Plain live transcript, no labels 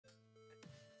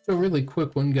So really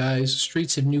quick one, guys.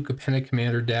 Streets of new Capenna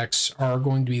Commander decks are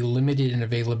going to be limited in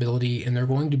availability, and they're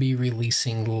going to be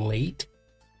releasing late.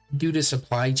 Due to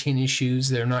supply chain issues,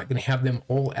 they're not going to have them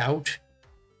all out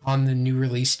on the new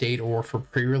release date or for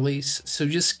pre-release. So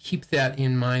just keep that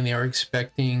in mind. They are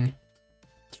expecting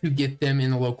to get them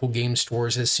in the local game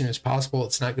stores as soon as possible.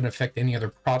 It's not going to affect any other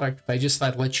product, but I just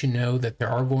thought I'd let you know that there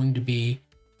are going to be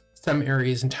some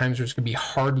areas and times where it's going to be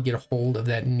hard to get a hold of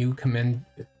that new Capenna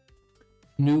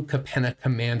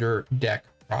Commander deck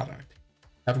product.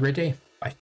 Have a great day.